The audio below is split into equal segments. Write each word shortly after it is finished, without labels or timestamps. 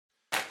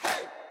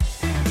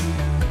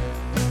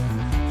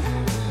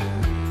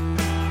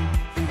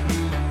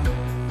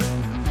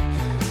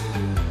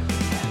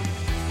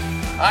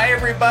Hi,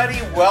 everybody.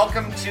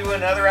 Welcome to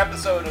another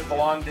episode of the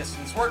Long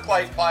Distance Work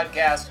Life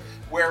Podcast,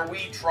 where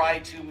we try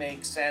to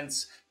make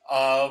sense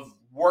of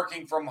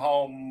working from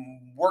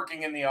home,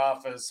 working in the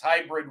office,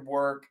 hybrid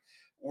work,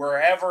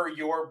 wherever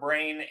your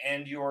brain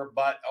and your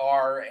butt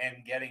are,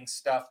 and getting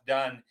stuff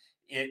done.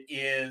 It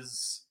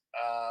is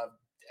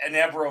an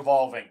ever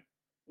evolving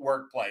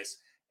workplace,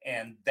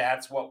 and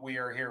that's what we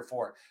are here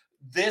for.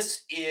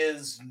 This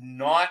is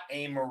not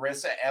a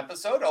Marissa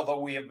episode,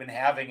 although we have been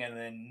having an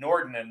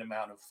inordinate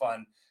amount of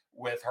fun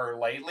with her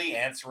lately,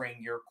 answering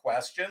your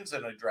questions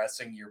and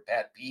addressing your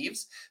pet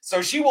peeves.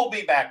 So she will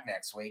be back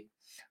next week.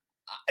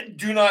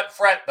 Do not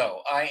fret,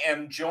 though. I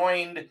am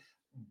joined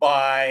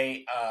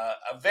by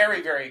a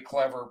very, very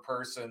clever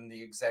person,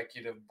 the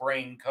executive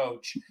brain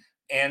coach,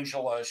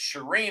 Angela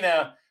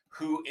Shurina,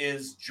 who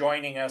is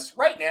joining us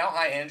right now.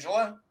 Hi,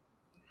 Angela.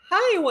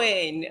 Hi,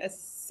 Wayne.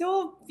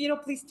 So,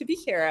 pleased to be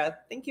here.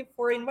 Thank you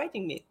for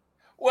inviting me.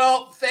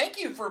 Well, thank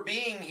you for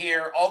being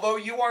here. Although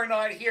you are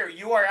not here,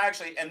 you are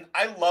actually, and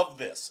I love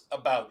this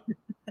about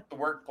the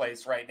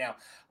workplace right now.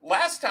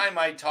 Last time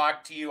I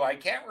talked to you, I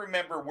can't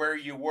remember where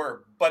you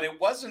were, but it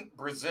wasn't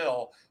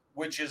Brazil,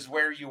 which is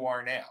where you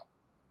are now.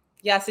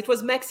 Yes, it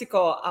was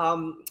Mexico,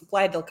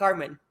 Playa del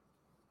Carmen.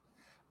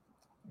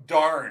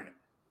 Darn.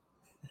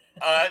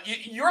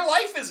 Your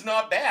life is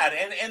not bad,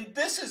 and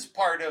this is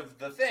part of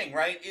the thing,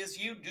 right?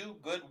 Is you do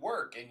good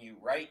work and you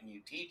write and you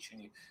teach and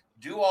you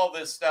do all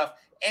this stuff,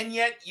 and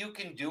yet you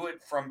can do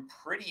it from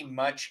pretty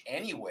much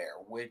anywhere,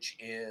 which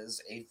is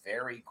a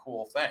very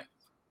cool thing.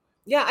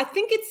 Yeah, I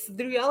think it's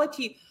the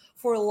reality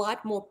for a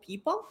lot more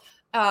people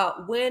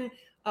when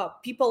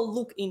people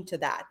look into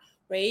that,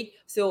 right?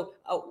 So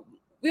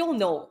we all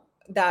know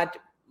that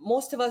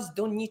most of us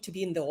don't need to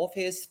be in the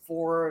office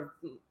for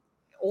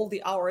all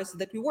the hours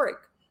that we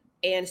work.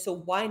 And so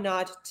why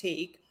not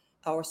take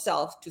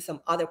ourselves to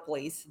some other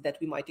place that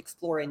we might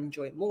explore and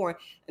enjoy more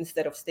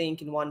instead of staying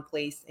in one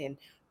place and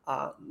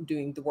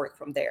doing the work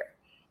from there?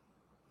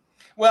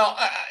 Well,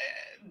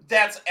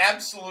 that's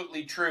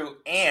absolutely true.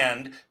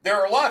 And there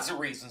are lots of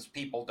reasons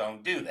people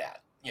don't do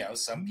that. You know,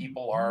 some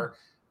people are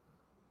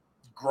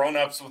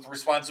grown-ups with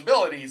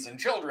responsibilities and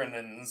children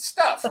and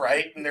stuff,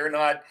 right? And they're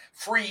not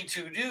free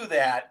to do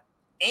that.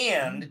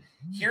 And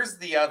here's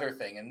the other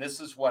thing, and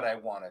this is what I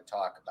want to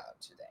talk about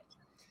today,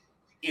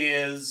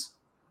 is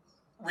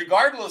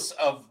regardless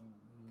of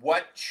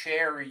what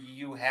chair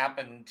you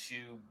happen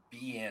to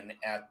be in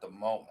at the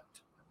moment,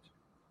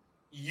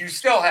 you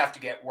still have to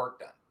get work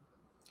done.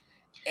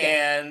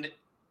 And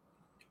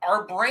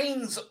our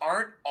brains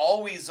aren't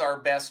always our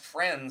best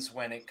friends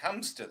when it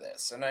comes to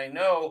this. And I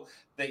know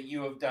that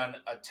you have done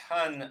a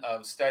ton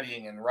of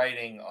studying and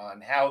writing on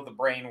how the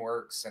brain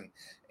works and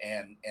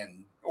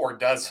or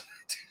doesn't,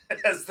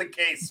 as the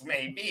case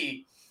may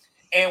be.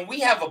 And we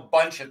have a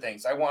bunch of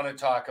things. I want to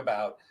talk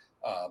about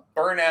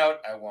burnout.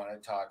 I want to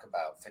talk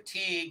about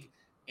fatigue.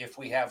 If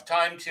we have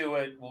time to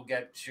it, we'll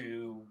get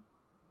to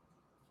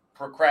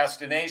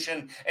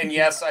procrastination. And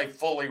yes, I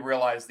fully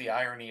realize the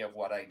irony of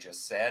what I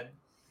just said.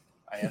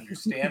 I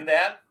understand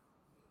that.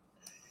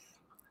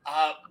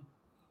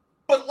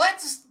 But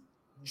let's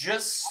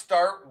just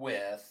start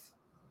with,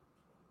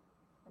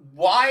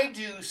 why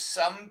do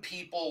some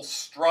people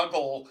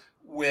struggle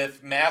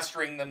with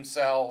mastering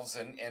themselves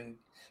and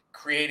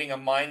creating a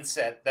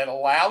mindset that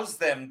allows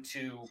them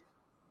to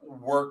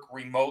work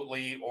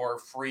remotely or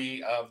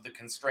free of the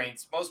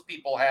constraints most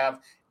people have,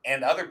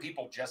 and other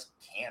people just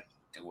can't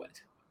do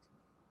it?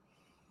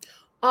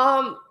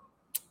 Um,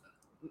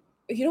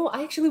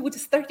 I actually would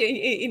start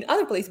in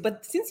other place,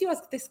 but since you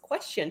asked this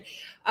question,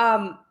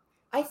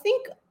 I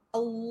think a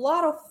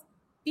lot of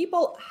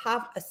people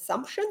have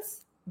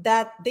assumptions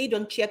that they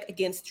don't check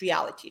against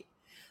reality.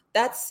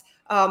 That's,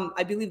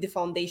 I believe, the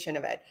foundation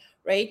of it,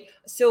 right?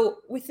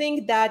 So we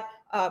think that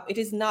it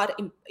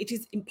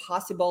is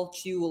impossible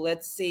to,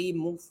 let's say,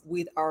 move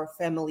with our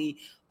family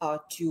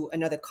to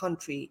another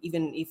country,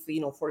 even if,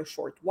 for a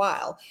short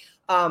while.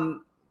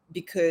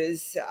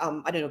 Because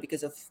I don't know,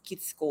 because of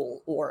kids'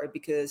 school, or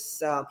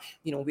because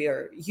we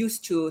are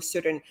used to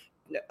certain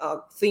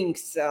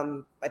things.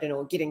 I don't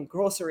know, getting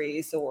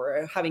groceries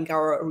or having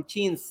our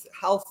routines,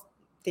 health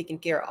taken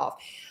care of.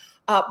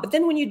 But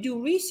then when you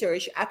do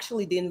research,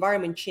 actually the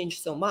environment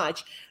changed so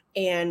much,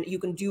 and you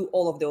can do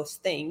all of those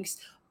things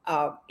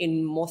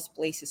in most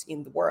places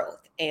in the world,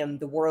 and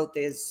the world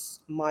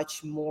is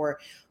much more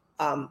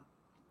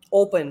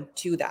open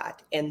to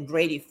that and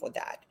ready for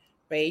that,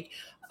 right?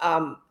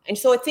 And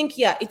so I think,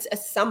 yeah, it's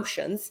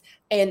assumptions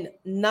and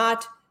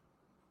not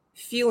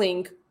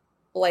feeling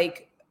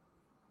like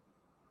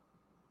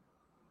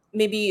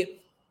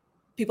maybe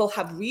people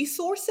have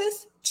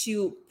resources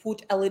to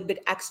put a little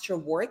bit extra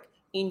work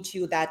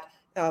into that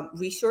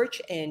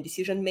research and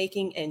decision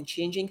making and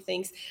changing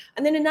things.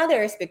 And then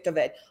another aspect of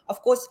it,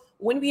 of course,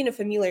 when we're in a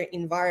familiar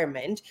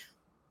environment,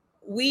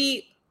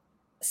 we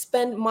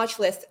spend much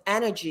less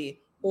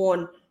energy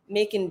on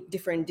making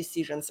different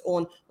decisions,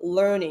 on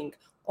learning,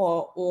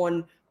 or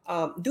on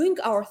doing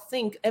our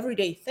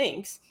everyday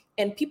things,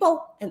 and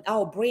people and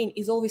our brain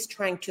is always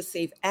trying to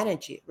save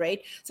energy,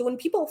 right? So when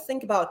people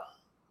think about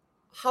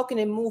how can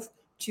I move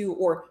to,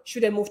 or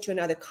should I move to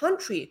another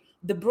country,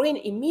 the brain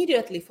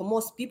immediately, for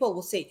most people,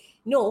 will say,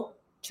 no,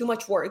 too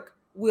much work.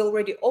 We're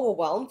already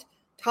overwhelmed,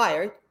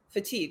 tired,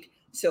 fatigued.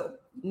 So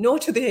no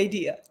to the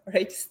idea,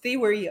 right? Stay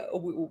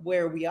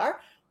where we are,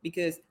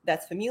 because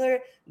that's familiar.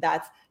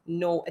 That's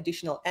no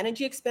additional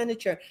energy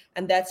expenditure,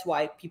 and that's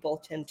why people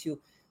tend to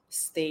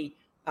stay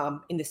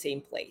in the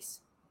same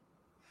place.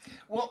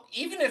 Well,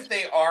 even if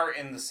they are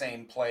in the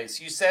same place,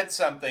 you said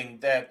something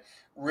that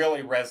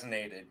really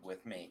resonated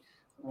with me,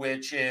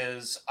 which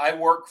is I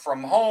work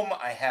from home.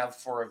 I have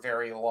for a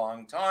very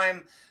long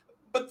time,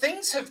 but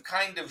things have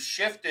kind of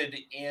shifted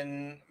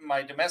in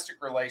my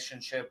domestic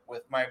relationship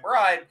with my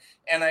bride.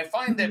 And I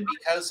find that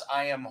because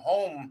I am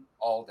home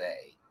all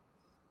day,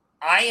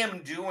 I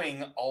am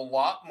doing a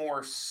lot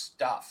more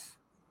stuff.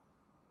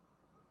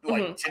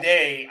 Like Hmm.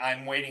 today,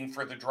 I'm waiting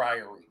for the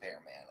dryer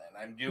repairman, and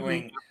I'm Hmm.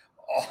 doing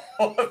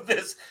all of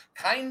this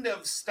kind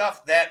of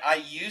stuff that I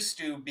used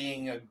to,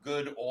 being a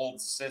good old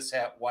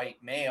cishet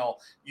white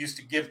male, used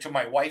to give to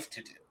my wife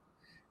to do.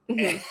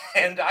 Hmm.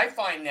 And I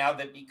find now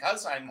that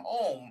because I'm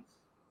home,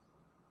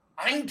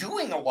 I'm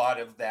doing a lot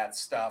of that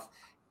stuff,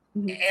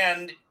 Hmm.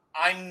 and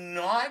I'm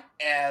not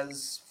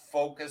as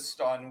focused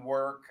on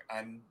work.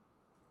 I'm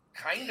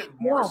kind of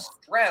more Yes.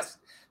 stressed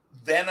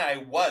than I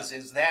was.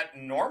 Is that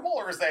normal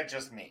or is that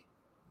just me?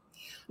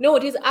 No,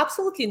 it is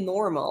absolutely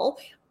normal.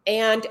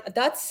 And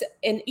that's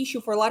an issue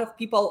for a lot of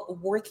people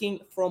working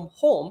from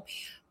home.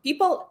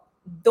 People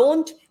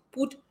don't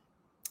put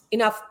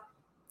enough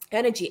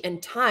energy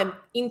and time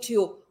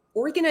into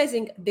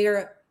organizing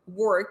their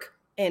work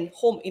and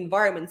home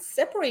environments,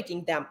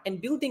 separating them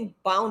and building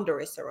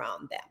boundaries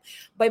around them.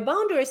 By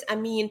boundaries, I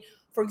mean,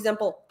 for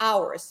example,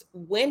 hours,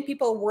 when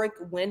people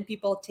work, when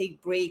people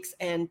take breaks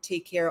and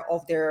take care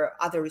of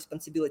their other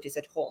responsibilities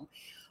at home,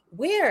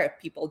 where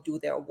people do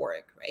their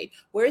work, right?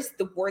 Where is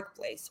the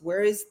workplace?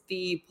 Where is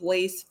the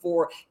place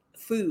for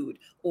food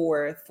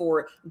or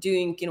for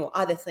doing,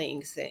 other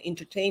things,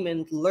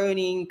 entertainment,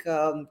 learning,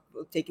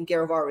 taking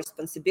care of our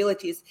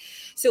responsibilities?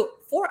 So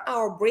for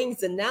our brain,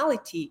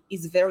 zonality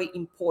is very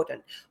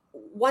important.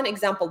 One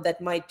example that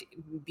might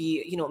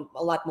be,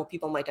 a lot more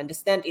people might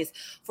understand is,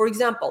 for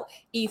example,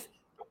 if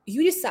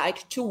you decide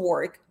to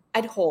work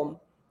at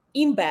home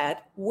in bed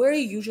where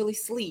you usually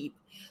sleep,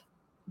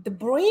 the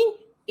brain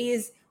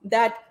is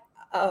that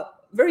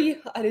very,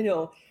 I don't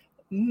know,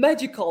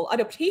 magical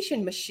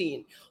adaptation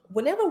machine.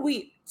 Whenever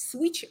we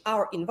switch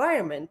our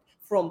environment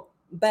from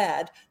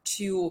bed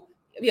to,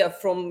 yeah,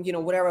 from,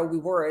 wherever we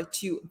were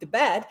to the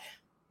bed,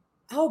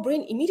 our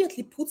brain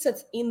immediately puts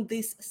us in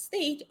this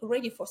state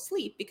ready for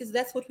sleep, because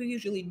that's what we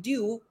usually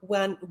do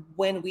when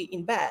we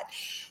in bed.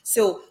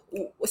 So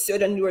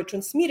certain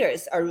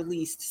neurotransmitters are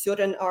released,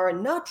 certain are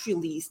not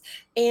released,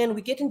 and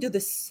we get into the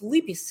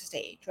sleepy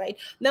state. Right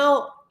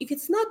now, if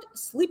it's not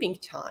sleeping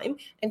time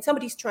and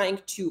somebody's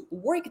trying to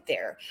work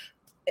there,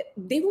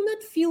 they will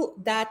not feel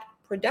that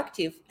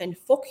productive and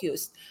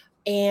focused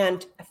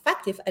and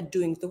effective at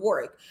doing the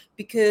work,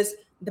 because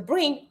the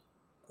brain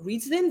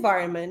reads the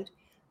environment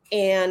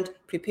and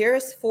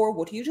prepares for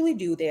what you usually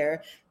do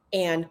there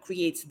and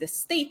creates the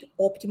state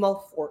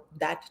optimal for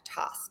that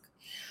task.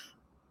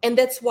 And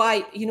that's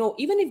why,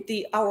 even if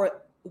the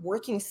our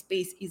working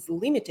space is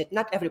limited,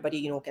 not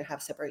everybody, can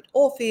have separate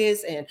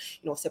office and,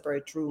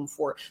 separate room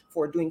for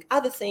doing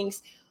other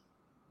things.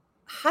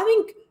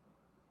 Having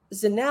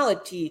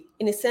zonality,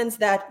 in a sense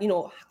that,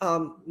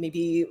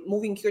 maybe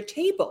moving your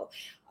table,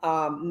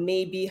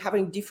 maybe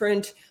having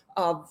different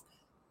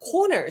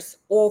corners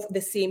of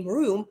the same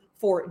room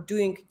for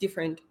doing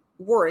different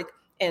work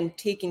and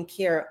taking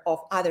care of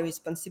other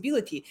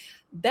responsibility,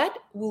 that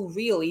will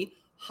really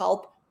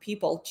help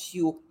people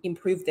to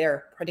improve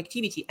their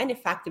productivity and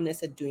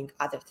effectiveness at doing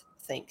other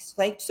things,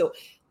 right? So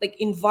like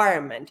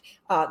environment,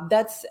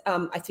 that's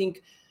I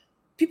think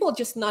people are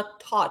just not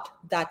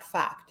taught that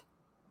fact.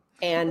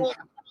 And Well,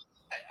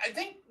 I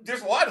think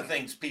there's a lot of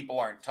things people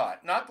aren't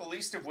taught, not the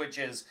least of which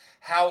is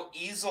how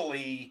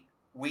easily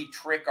we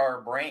trick our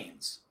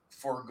brains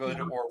for good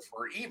or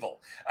for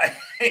evil. I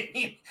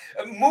mean,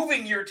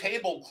 moving your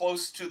table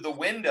close to the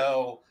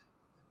window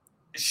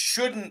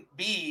shouldn't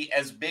be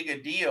as big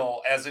a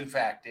deal as, in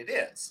fact, it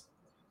is.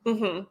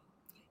 Mhm.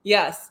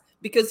 Yes,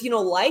 because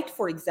light,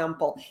 for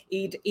example,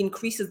 it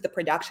increases the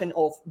production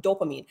of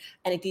dopamine,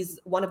 and it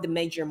is one of the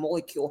major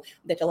molecule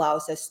that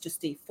allows us to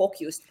stay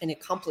focused and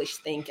accomplish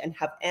things and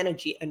have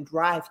energy and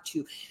drive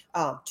to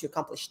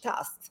accomplish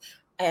tasks.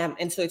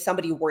 And so, if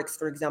somebody works,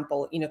 for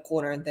example, in a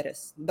corner that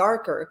is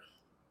darker,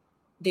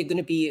 they're going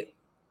to be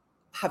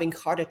having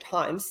harder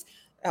times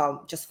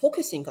just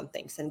focusing on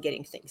things and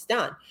getting things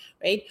done,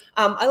 right?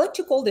 I like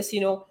to call this,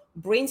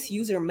 brain's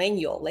user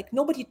manual. Like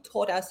nobody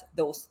taught us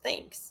those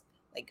things,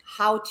 like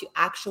how to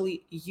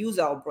actually use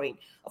our brain.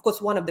 Of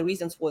course, one of the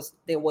reasons was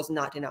there was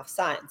not enough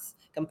science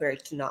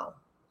compared to now.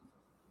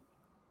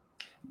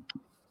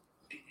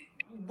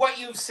 What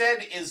you've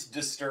said is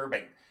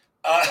disturbing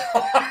on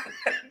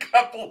a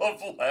couple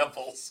of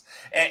levels,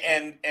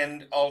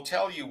 and I'll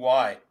tell you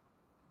why.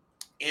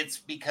 It's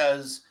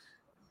because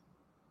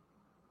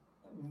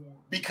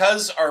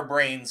our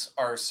brains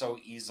are so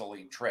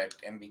easily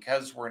tricked, and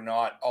because we're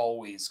not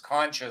always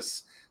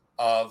conscious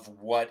of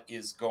what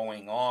is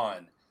going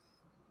on,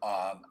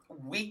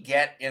 we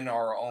get in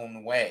our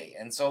own way.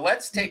 And so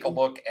let's take a Mhm.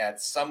 look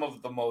at some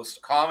of the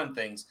most common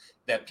things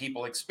that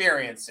people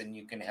experience, and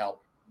you can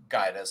help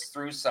guide us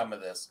through some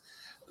of this.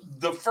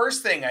 The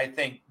first thing I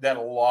think that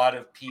a lot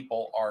of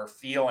people are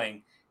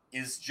feeling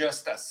is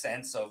just a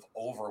sense of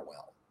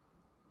overwhelm.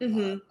 Uh,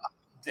 Mhm.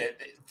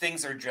 that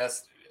things are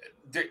just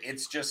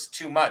it's just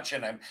too much,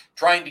 and I'm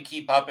trying to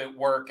keep up at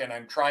work, and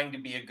I'm trying to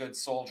be a good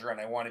soldier, and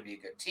I want to be a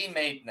good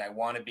teammate, and I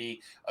want to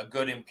be a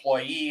good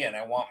employee, and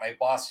I want my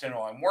boss to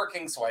know I'm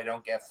working so I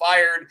don't get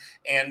fired,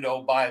 and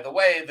oh, by the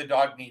way, the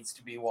dog needs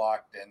to be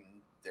walked,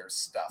 and there's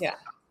stuff. Yeah.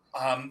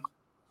 um,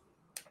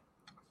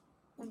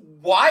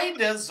 why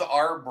does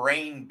our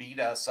brain beat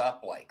us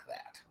up like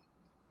that?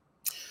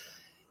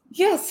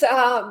 Yes,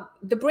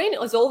 the brain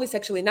is always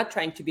actually not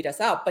trying to beat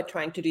us up, but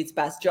trying to do its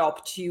best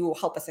job to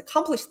help us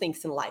accomplish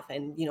things in life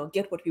and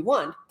get what we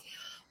want.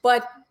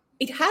 But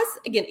it has,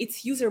 again,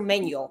 its user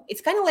manual.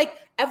 It's kind of like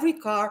every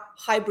car,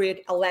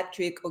 hybrid,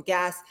 electric, or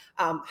gas,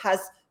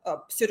 has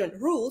certain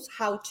rules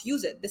how to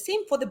use it. The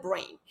same for the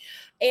brain.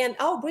 And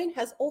our brain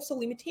has also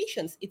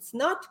limitations. It's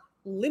not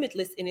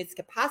limitless in its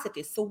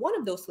capacity. So one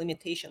of those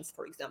limitations,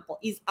 for example,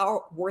 is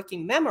our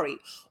working memory,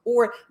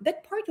 or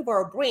that part of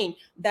our brain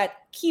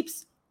that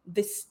keeps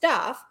the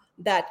stuff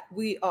that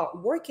we are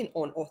working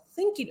on or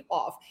thinking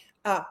of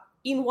uh,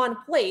 in one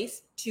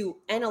place to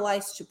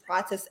analyze, to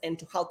process, and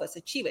to help us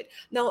achieve it.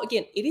 Now,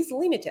 again, it is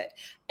limited.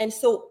 And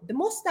so the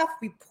more stuff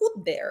we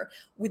put there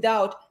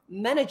without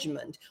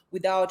management,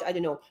 without, I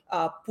don't know,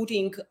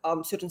 putting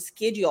certain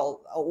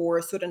schedule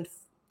or certain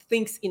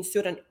things in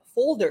certain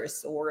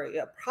folders or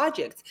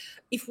projects,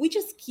 if we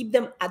just keep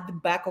them at the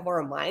back of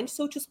our mind,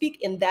 so to speak,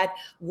 in that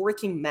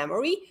working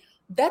memory,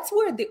 that's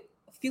where the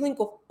feeling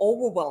of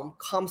overwhelm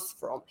comes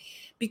from,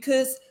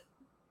 because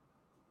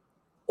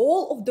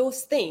all of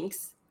those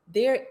things,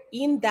 they're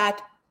in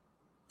that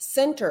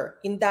center,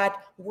 in that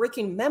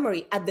working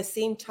memory at the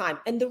same time.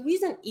 And the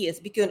reason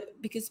is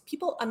because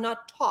people are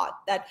not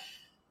taught that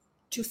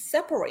to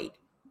separate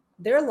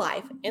their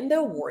life and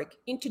their work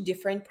into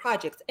different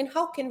projects. And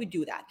how can we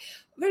do that?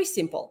 Very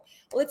simple.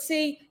 Let's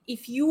say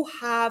if you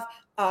have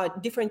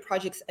different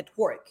projects at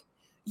work,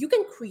 you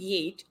can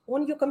create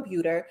on your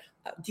computer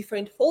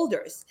different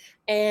folders,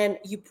 and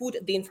you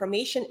put the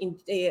information in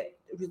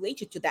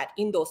related to that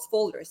in those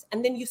folders,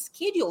 and then you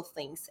schedule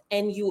things,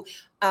 and you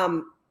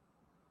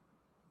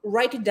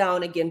write it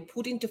down again,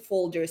 put into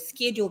folders,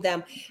 schedule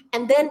them,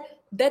 and then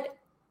that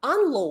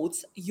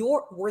unloads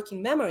your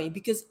working memory,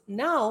 because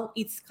now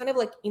it's kind of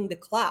like in the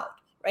cloud,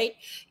 right?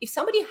 If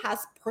somebody has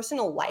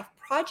personal life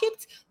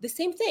projects, the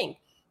same thing.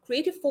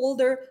 Create a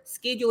folder,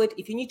 schedule it.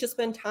 If you need to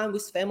spend time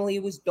with family,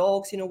 with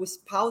dogs, with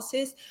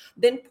spouses,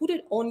 then put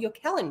it on your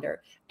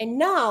calendar. And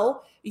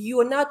now you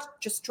are not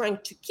just trying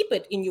to keep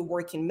it in your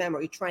working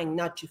memory, trying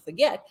not to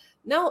forget.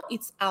 Now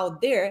it's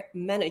out there,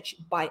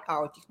 managed by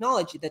our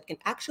technology, that can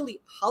actually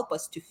help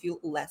us to feel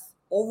less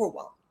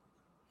overwhelmed.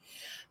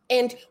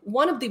 And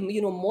one of the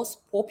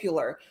most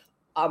popular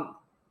um,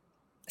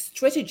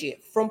 strategy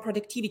from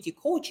productivity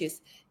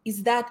coaches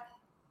is that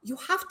you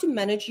have to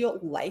manage your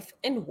life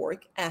and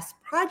work as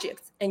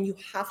projects, and you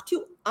have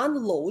to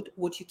unload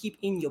what you keep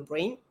in your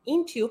brain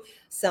into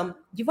some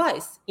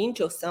device,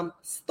 into some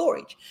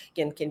storage.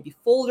 Can be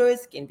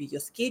folders, can be your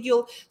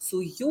schedule,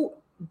 so you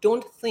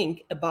don't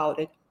think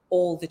about it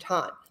all the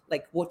time,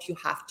 like what you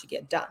have to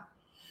get done,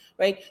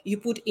 right? You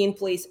put in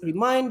place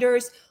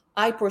reminders.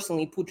 I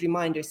personally put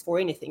reminders for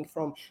anything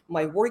from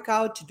my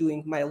workout to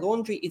doing my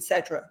laundry,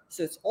 etc.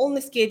 So it's on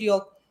the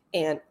schedule,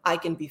 and I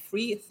can be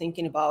free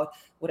thinking about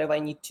whatever I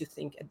need to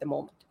think at the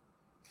moment.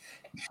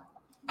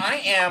 I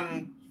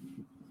am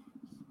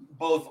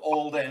both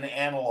old and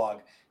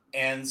analog,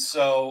 and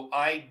so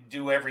I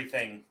do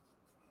everything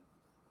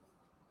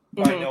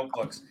by Mhm.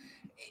 notebooks.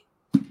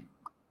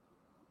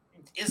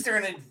 Is there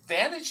an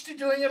advantage to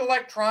doing it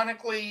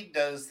electronically?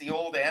 Does the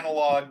old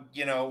analog,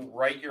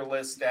 write your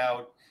list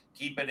out,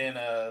 keep it in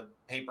a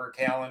paper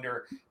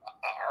calendar?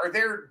 Are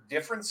there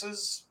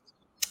differences?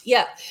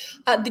 Yeah,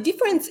 the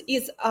difference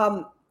is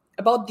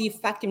about the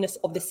effectiveness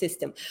of the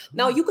system.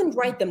 Now you can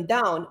write them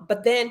down,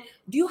 but then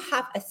do you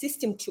have a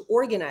system to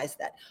organize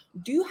that?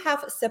 Do you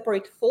have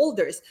separate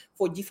folders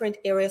for different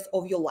areas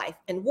of your life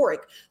and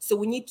work? So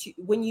when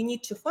you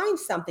need to find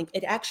something,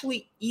 it's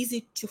actually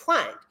easy to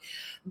find.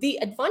 The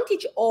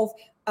advantage of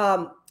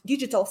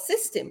digital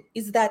system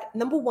is that,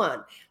 number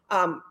one,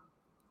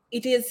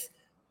 it is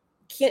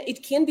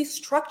it can be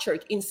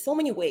structured in so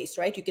many ways,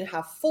 right? You can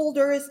have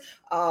folders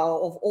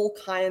of all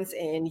kinds,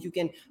 and you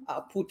can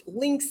put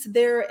links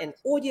there, and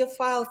audio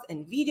files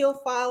and video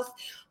files.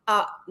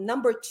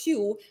 Number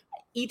two,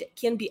 it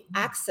can be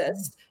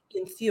accessed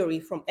in theory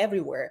from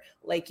everywhere.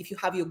 Like if you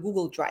have your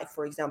Google Drive,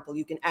 for example,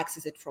 you can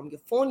access it from your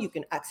phone, you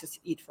can access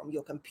it from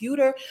your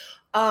computer.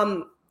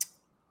 Um,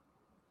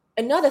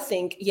 Another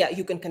thing, yeah,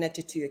 you can connect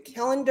it to your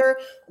calendar.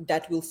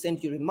 That will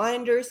send you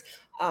reminders.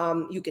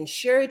 You can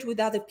share it with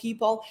other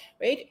people,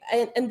 right?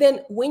 And then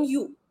when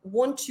you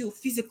want to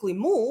physically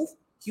move,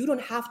 you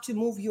don't have to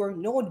move your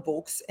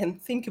notebooks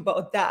and think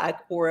about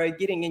that or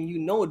getting a new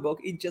notebook.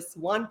 It's just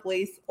one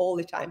place all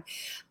the time.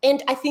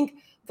 And I think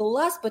the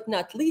last but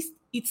not least,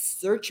 it's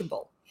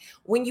searchable.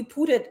 When you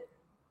put it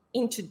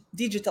into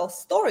digital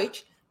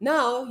storage,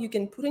 now you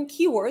can put in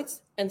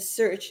keywords and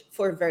search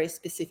for a very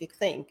specific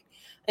thing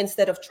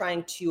instead of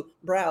trying to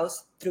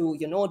browse through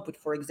your notebook,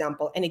 for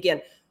example. And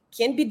again,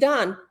 can be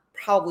done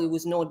probably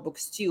with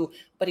notebooks too,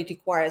 but it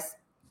requires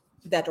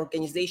that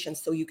organization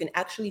so you can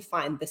actually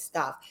find the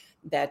stuff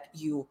that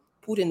you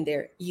put in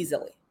there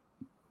easily.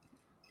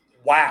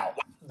 Wow,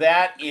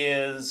 that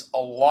is a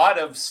lot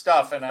of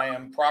stuff, and I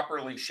am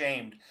properly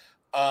shamed.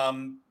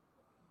 Um,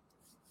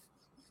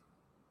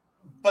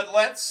 but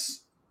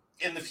let's,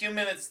 in the few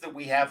minutes that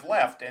we have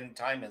left, and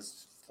time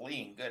is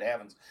fleeing, good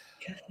heavens,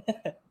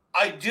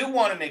 I do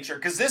want to make sure,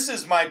 because this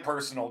is my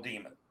personal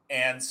demon.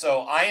 And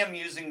so I am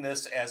using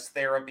this as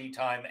therapy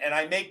time, and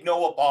I make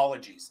no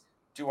apologies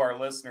to our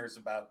listeners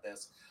about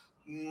this.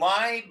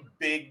 My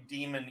big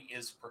demon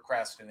is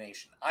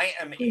procrastination. I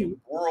am a Mm.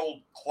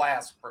 world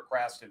class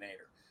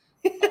procrastinator.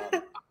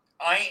 Um,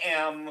 I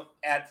am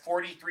at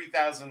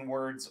 43,000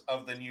 words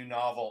of the new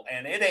novel,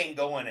 and it ain't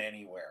going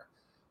anywhere.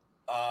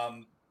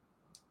 Um,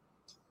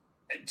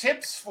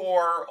 Tips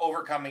for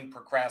overcoming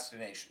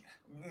procrastination.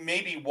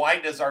 Maybe why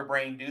does our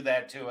brain do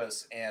that to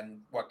us,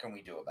 and what can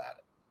we do about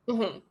it?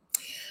 Mhm.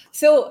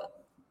 So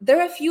there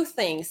are a few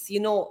things,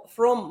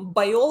 from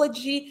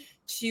biology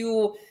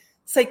to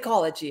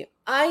psychology.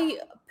 I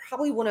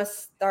probably want to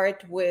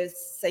start with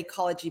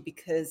psychology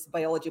because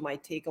biology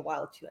might take a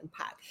while to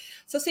unpack.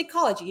 So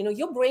psychology,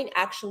 your brain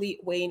actually,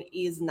 Wayne,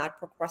 is not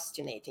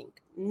procrastinating,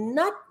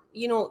 not,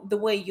 the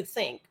way you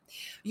think.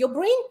 Your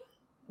brain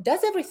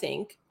does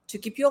everything to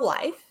keep you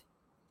alive,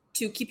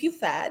 to keep you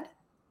fed,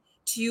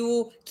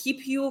 to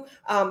keep you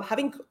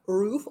having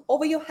roof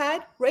over your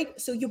head, right?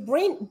 So your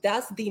brain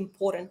does the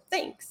important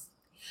things.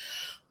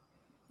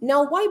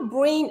 Now, why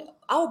brain?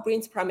 Our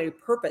brain's primary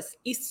purpose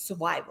is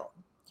survival.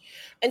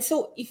 And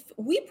so if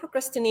we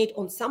procrastinate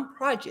on some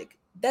project,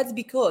 that's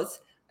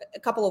because a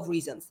couple of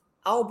reasons.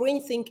 Our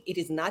brain think it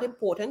is not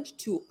important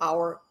to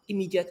our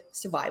immediate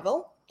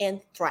survival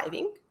and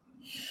thriving,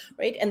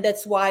 right? And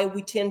that's why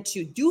we tend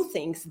to do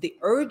things the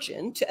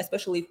urgent,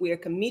 especially if we are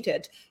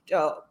committed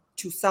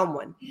to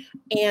someone,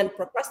 and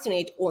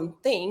procrastinate on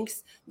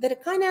things that are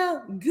kind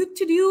of good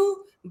to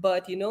do,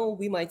 but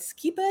we might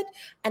skip it.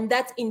 And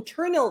that's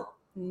internal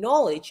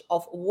knowledge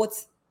of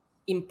what's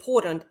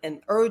important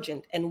and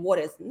urgent and what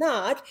is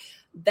not.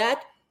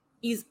 That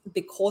is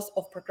the cause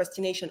of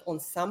procrastination on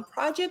some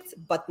projects,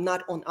 but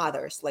not on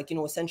others, like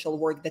essential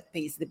work that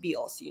pays the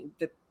bills.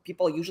 The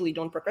people usually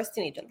don't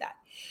procrastinate on that.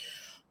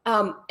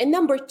 And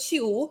number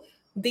two,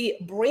 the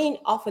brain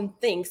often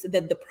thinks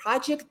that the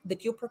project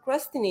that you're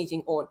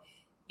procrastinating on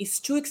is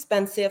too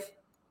expensive,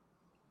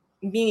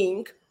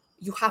 meaning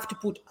you have to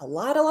put a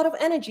lot of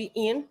energy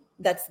in.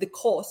 That's the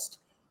cost.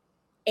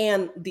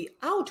 And the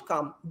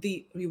outcome,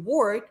 the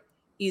reward,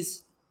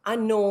 is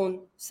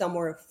unknown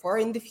somewhere far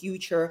in the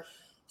future.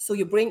 So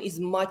your brain is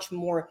much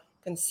more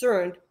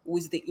concerned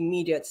with the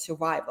immediate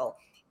survival.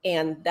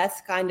 And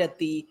that's kind of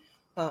the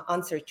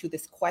answer to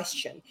this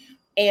question.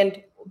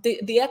 And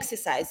the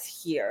exercise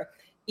here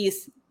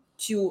is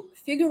to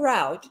figure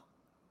out,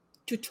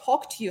 to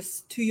talk to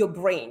your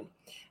brain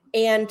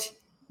and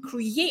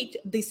create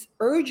this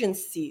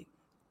urgency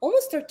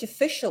almost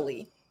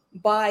artificially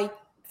by,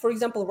 for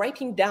example,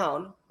 writing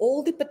down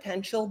all the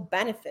potential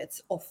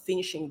benefits of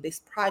finishing this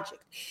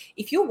project.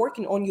 If you're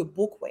working on your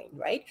book, Wayne,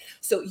 right?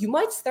 So you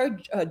might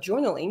start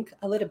journaling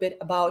a little bit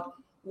about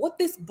what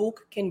this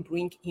book can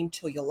bring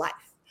into your life.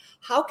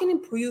 How it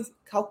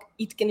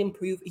can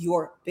improve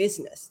your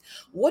business,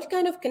 what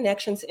kind of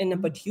connections and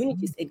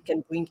opportunities it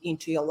can bring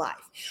into your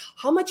life,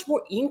 how much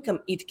more income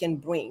it can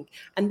bring,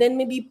 and then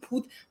maybe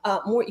put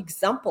more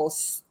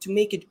examples to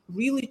make it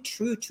really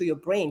true to your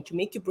brain, to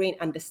make your brain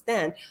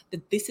understand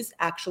that this is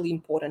actually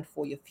important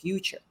for your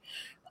future.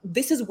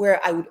 This is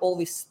where I would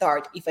always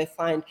start if I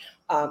find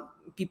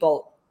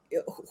people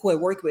who I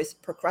work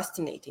with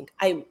procrastinating.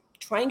 I'm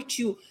trying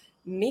to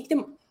make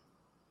them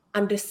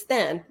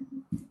understand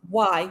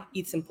why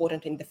it's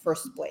important in the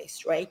first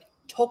place, right?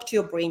 Talk to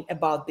your brain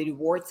about the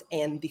rewards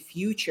and the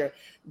future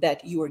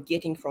that you are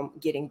getting from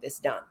getting this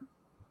done.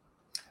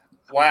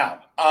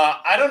 Wow.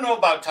 I don't know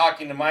about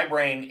talking to my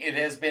brain. It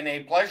has been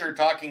a pleasure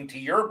talking to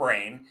your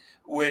brain,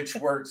 which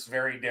works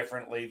very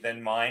differently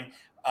than mine.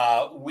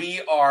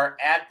 We are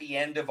at the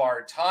end of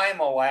our time,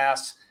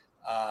 alas.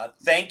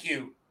 Thank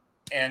you,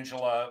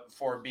 Angela,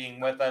 for being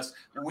with us.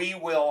 We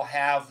will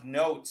have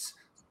notes,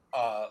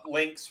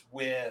 links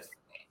with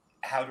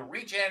how to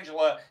reach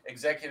Angela,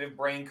 executive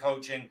brain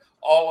coaching,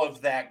 all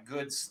of that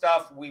good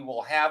stuff. We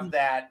will have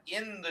that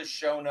in the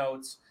show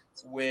notes,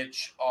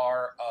 which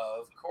are,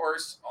 of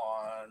course,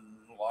 on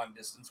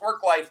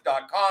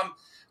longdistanceworklife.com.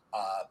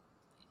 Uh,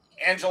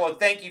 Angela,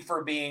 thank you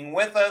for being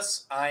with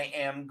us. I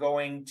am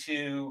going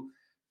to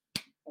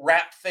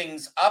wrap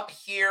things up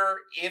here.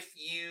 If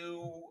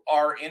you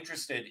are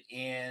interested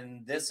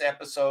in this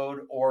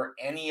episode or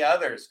any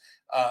others,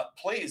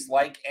 please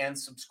like and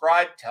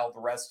subscribe. Tell the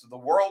rest of the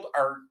world.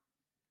 Our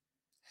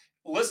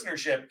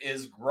listenership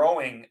is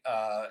growing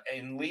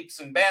in leaps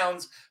and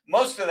bounds.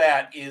 Most of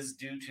that is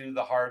due to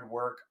the hard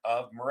work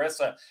of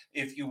Marissa.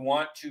 If you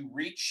want to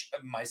reach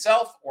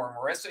myself or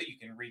Marissa, you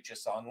can reach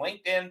us on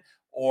LinkedIn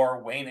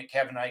or Wayne at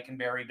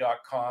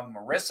KevinEikenberry.com,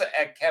 Marissa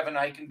at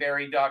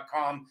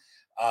KevinEikenberry.com.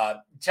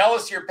 Tell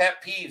us your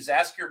pet peeves,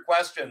 ask your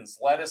questions,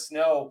 let us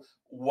know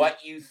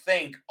what you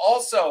think.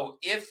 Also,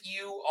 if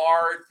you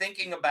are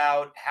thinking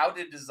about how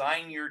to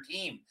design your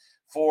team,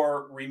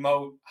 for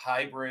remote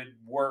hybrid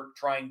work,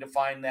 trying to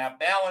find that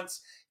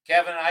balance,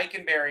 Kevin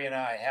Eikenberry and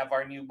I have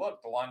our new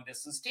book, The Long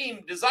Distance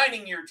Team,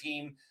 Designing Your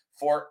Team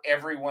for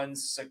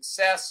Everyone's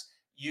Success.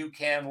 You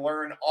can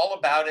learn all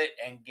about it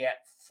and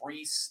get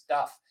free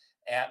stuff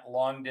at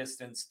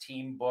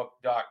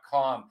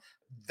longdistanceteambook.com.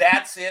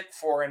 That's it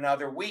for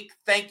another week.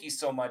 Thank you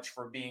so much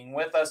for being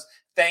with us.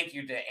 Thank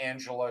you to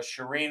Angela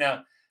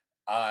Shurina.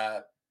 Uh,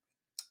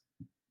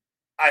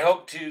 I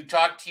hope to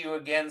talk to you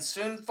again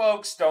soon,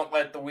 folks. Don't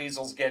let the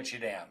weasels get you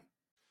down.